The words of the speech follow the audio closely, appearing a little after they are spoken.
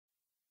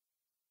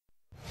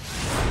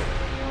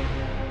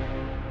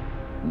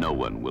No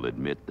one will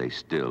admit they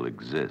still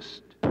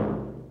exist.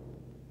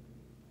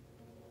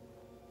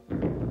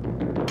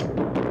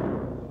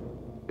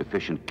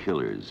 Efficient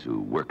killers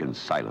who work in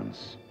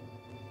silence,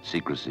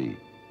 secrecy,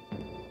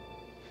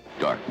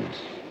 darkness.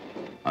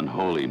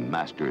 Unholy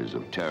masters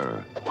of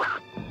terror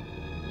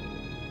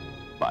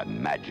by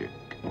magic.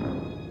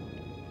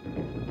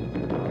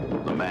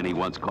 The man he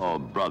once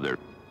called brother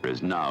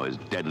is now his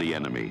deadly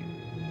enemy.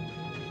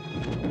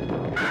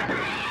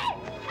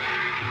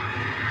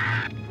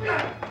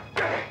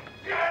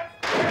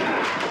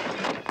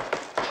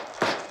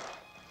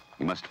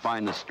 He must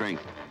find the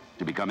strength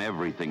to become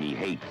everything he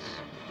hates.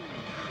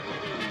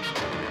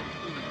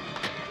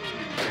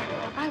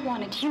 I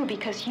wanted you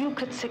because you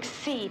could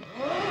succeed.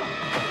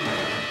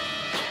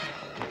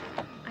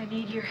 I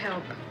need your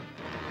help.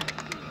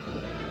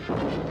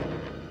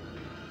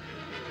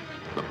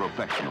 The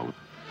professional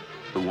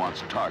who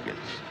wants targets.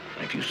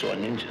 If you saw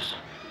ninjas,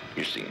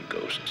 you're seeing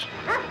ghosts.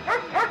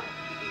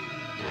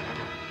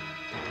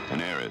 An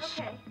heiress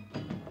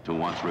who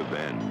wants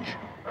revenge.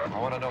 I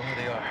want to know who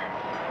they are.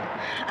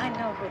 I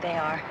know who they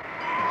are.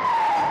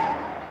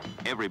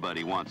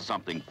 Everybody wants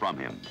something from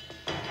him.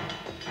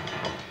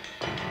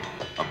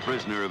 A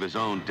prisoner of his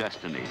own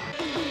destiny.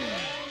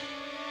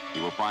 He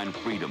will find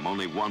freedom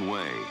only one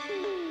way.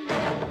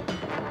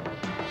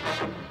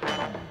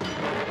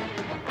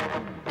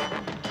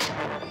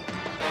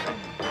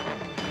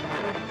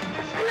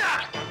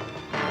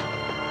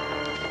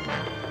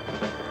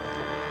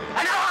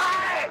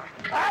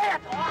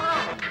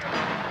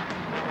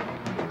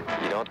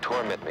 You don't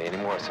torment me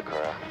anymore,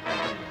 Sakura.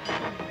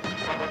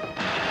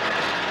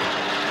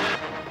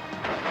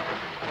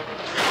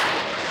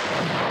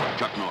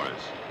 Chuck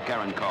Norris,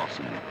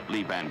 Carlson,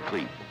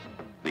 Cleef,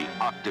 the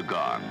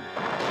Octagon.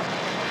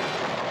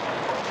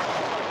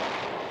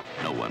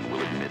 No one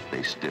will admit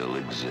they still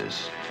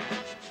exist.